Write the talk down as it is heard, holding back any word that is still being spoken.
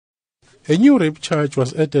A new rape charge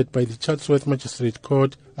was added by the Chatsworth Magistrate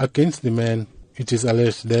Court against the man. It is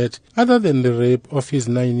alleged that, other than the rape of his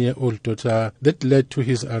 9-year-old daughter that led to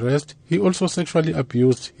his arrest, he also sexually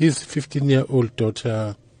abused his 15-year-old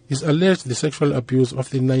daughter. It's alleged the sexual abuse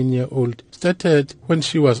of the 9-year-old started when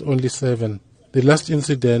she was only 7. The last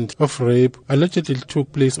incident of rape allegedly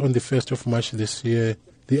took place on the 1st of March this year.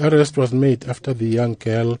 The arrest was made after the young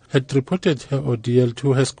girl had reported her ordeal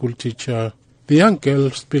to her school teacher. The young girl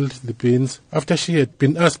spilled the beans after she had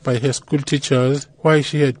been asked by her school teachers why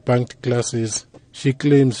she had bunked classes. She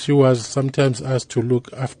claims she was sometimes asked to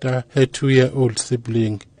look after her 2-year-old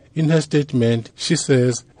sibling. In her statement, she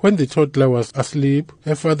says when the toddler was asleep,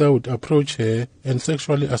 her father would approach her and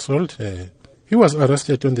sexually assault her. He was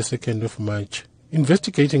arrested on the 2nd of March.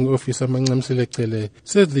 Investigating officer Mnguni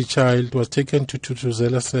says the child was taken to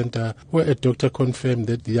Tutuzela Center where a doctor confirmed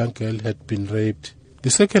that the young girl had been raped. The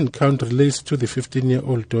second count relates to the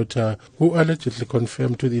 15-year-old daughter who allegedly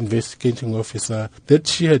confirmed to the investigating officer that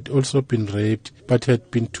she had also been raped but had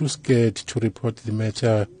been too scared to report the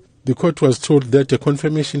matter. The court was told that a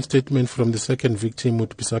confirmation statement from the second victim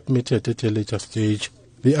would be submitted at a later stage.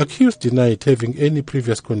 The accused denied having any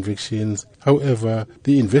previous convictions. However,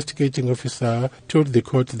 the investigating officer told the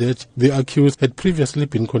court that the accused had previously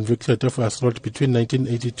been convicted of assault between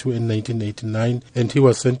 1982 and 1989, and he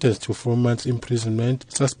was sentenced to 4 months imprisonment,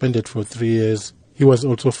 suspended for 3 years. He was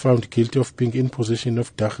also found guilty of being in possession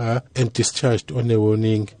of dagga and discharged on a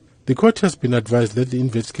warning. The court has been advised that the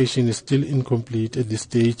investigation is still incomplete at this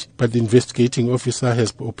stage, but the investigating officer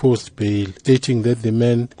has opposed bail, stating that the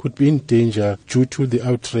man could be in danger due to the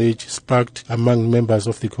outrage sparked among members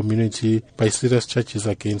of the community by serious charges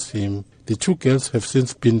against him. The 2 girls have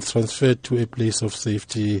since been transferred to a place of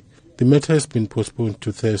safety. The matter has been postponed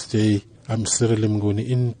to Thursday. I'm Cyril Mnguni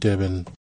in Durban.